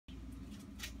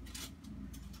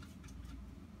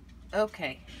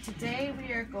Okay, today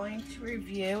we are going to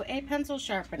review a pencil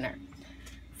sharpener.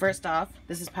 First off,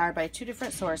 this is powered by two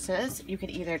different sources. You can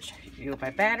either do it by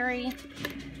battery,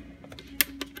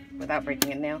 without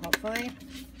breaking a nail hopefully.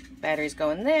 Batteries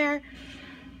go in there,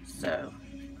 so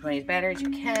if you want to use batteries you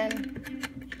can.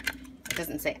 It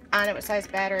doesn't say on it what size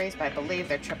batteries, but I believe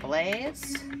they're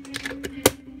AAAs.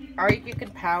 Or you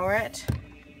can power it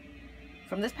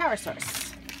from this power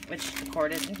source, which the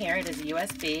cord is in here. It is a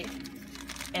USB.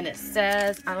 And it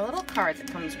says on a little card that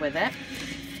comes with it,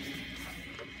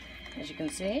 as you can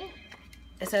see,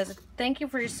 it says, "Thank you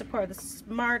for your support of the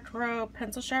SMARTRO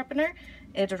pencil sharpener.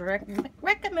 It is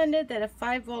recommended that a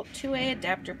 5-volt 2A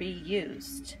adapter be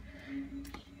used."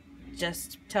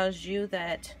 Just tells you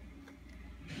that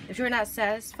if you are not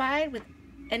satisfied with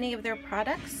any of their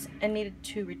products and needed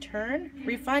to return,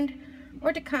 refund,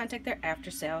 or to contact their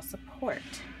after-sale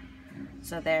support.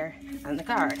 So there on the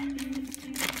card.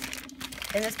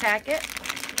 In this packet,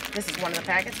 this is one of the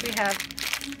packets, we have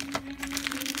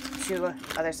two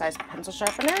other size pencil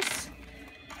sharpeners.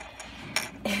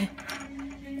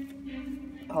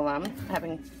 Hold on, I'm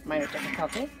having minor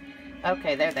difficulty.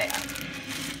 Okay, there they are.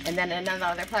 And then in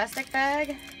another plastic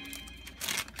bag,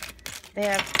 they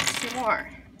have two more.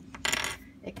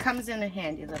 It comes in a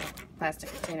handy little plastic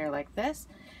container like this,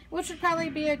 which would probably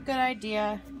be a good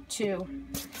idea to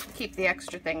keep the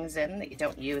extra things in that you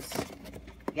don't use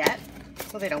yet,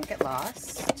 so they don't get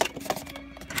lost.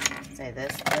 Say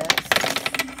this.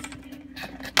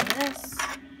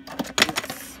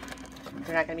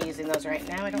 We're not going to be using those right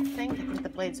now, I don't think. I think the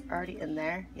blade's already in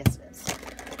there. Yes, it is.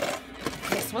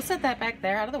 Okay, so we'll set that back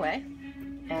there out of the way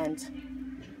and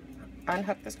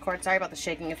unhook this cord. Sorry about the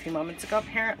shaking a few moments ago.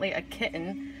 Apparently a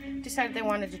kitten decided they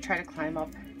wanted to try to climb up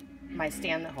my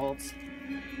stand that holds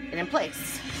it in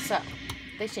place. So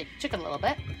they shook it a little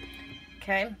bit.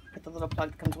 Okay, put the little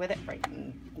plug that comes with it right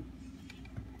in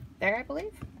there, I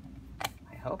believe.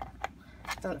 I hope.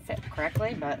 It doesn't fit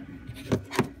correctly, but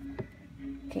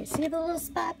can you see the little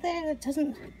spot there that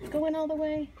doesn't go in all the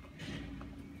way?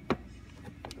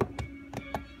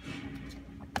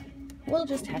 We'll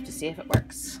just have to see if it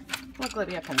works. Luckily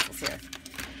we have pencils here.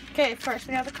 Okay, first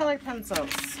we have the colored pencils.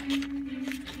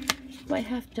 Might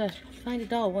have to find a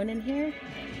dull one in here.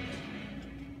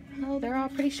 Oh, they're all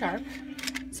pretty sharp.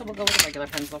 So we'll go with a regular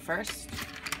pencil first.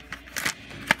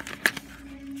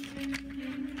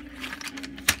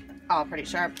 All pretty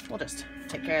sharp. We'll just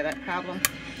take care of that problem.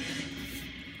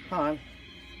 Hold on.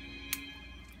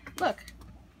 Look.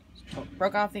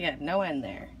 Broke off the end. No end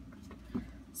there.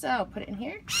 So put it in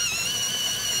here.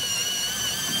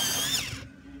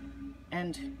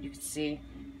 And you can see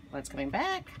what's coming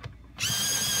back.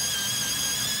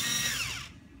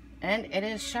 And it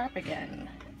is sharp again,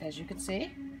 as you can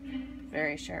see.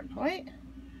 Very sharp point.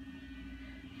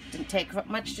 Didn't take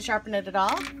much to sharpen it at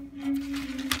all.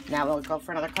 Now we'll go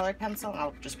for another colored pencil.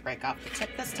 I'll just break off the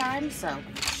tip this time, so I'll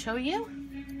show you.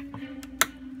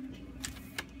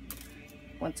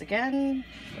 Once again,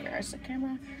 where's the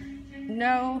camera?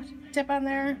 No tip on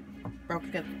there.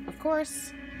 Broke it, of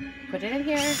course. Put it in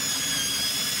here.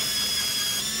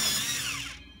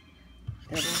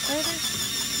 A little further.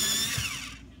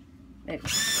 Maybe.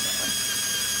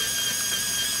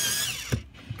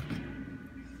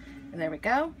 And there we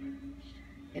go.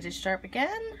 It is sharp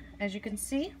again, as you can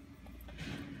see.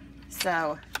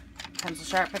 So, pencil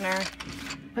sharpener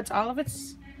puts all of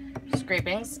its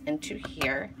scrapings into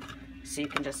here, so you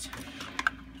can just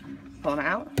pull them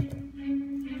out.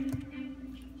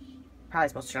 Probably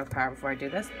supposed to turn off the power before I do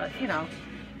this, but you know,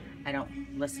 I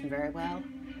don't listen very well.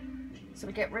 So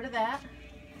we get rid of that.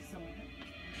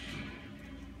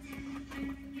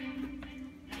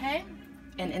 Okay,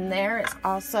 and in there is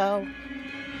also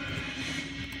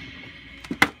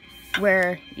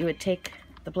where you would take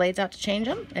the blades out to change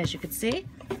them. As you can see,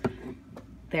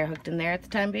 they're hooked in there at the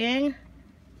time being,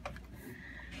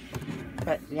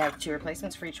 but we have two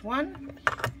replacements for each one.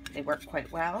 They work quite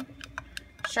well,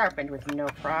 sharpened with no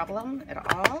problem at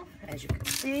all, as you can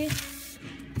see.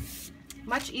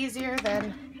 Much easier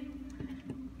than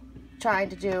trying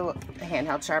to do a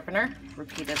handheld sharpener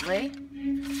repeatedly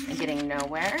and getting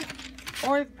nowhere,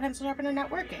 or the pencil sharpener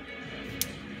not working.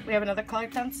 We have another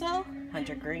colored pencil,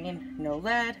 hunter green, no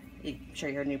lead. You sure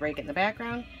your new break in the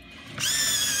background. Put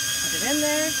it in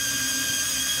there.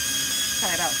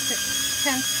 Try about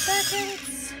 10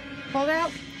 seconds. Pull it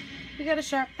out. We got a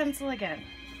sharp pencil again.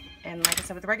 And like I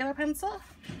said with the regular pencil,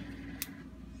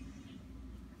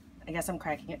 I guess I'm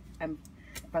cracking it. I'm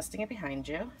busting it behind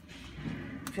you.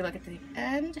 If you look at the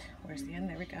end, where's the end?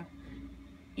 There we go.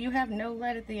 You have no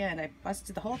lead at the end. I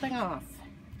busted the whole thing off.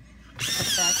 Put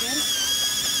it back in.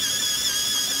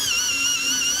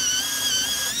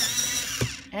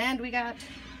 And we got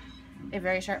a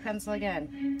very sharp pencil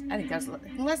again. I think that was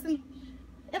in less than,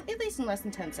 at least in less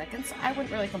than 10 seconds. I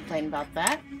wouldn't really complain about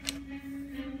that.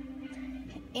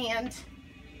 And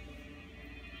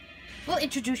we'll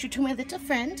introduce you to my little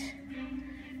friend.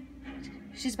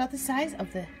 She's about the size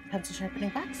of the pencil sharpening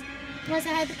box. You want to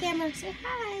say hi to the camera? Say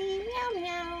hi, meow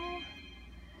meow.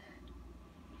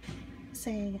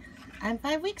 Say, I'm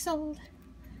 5 weeks old.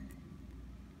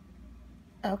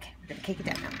 Okay, we're gonna kick it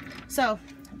down now. So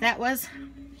that was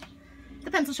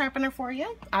the pencil sharpener for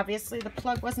you. Obviously the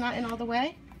plug was not in all the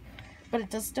way, but it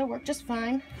does still work just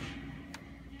fine.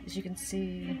 As you can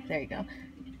see, there you go.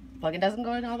 Plug-in doesn't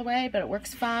go in all the way, but it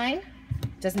works fine.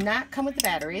 Does not come with the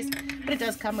batteries, but it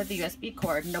does come with the USB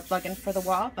cord. No plug-in for the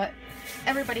wall, but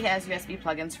everybody has USB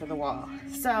plug-ins for the wall.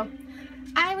 So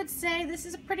I would say this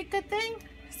is a pretty good thing.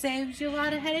 Saves you a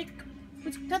lot of headache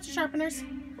with pencil sharpeners.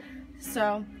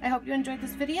 So I hope you enjoyed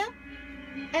this video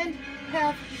and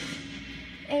have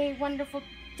a wonderful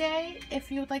day.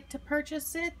 If you would like to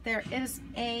purchase it, there is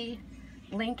a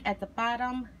link at the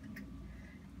bottom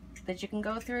that you can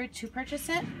go through to purchase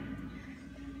it.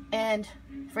 And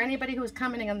for anybody who is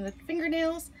commenting on the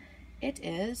fingernails, it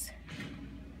is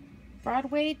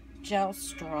Broadway Gel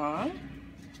Strong,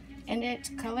 and its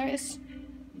color is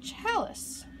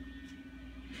Chalice.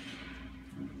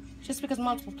 Just because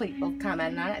multiple people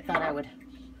commented on it, I thought I would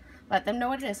let them know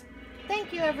what it is.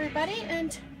 Thank you, everybody,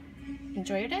 and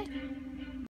enjoy your day.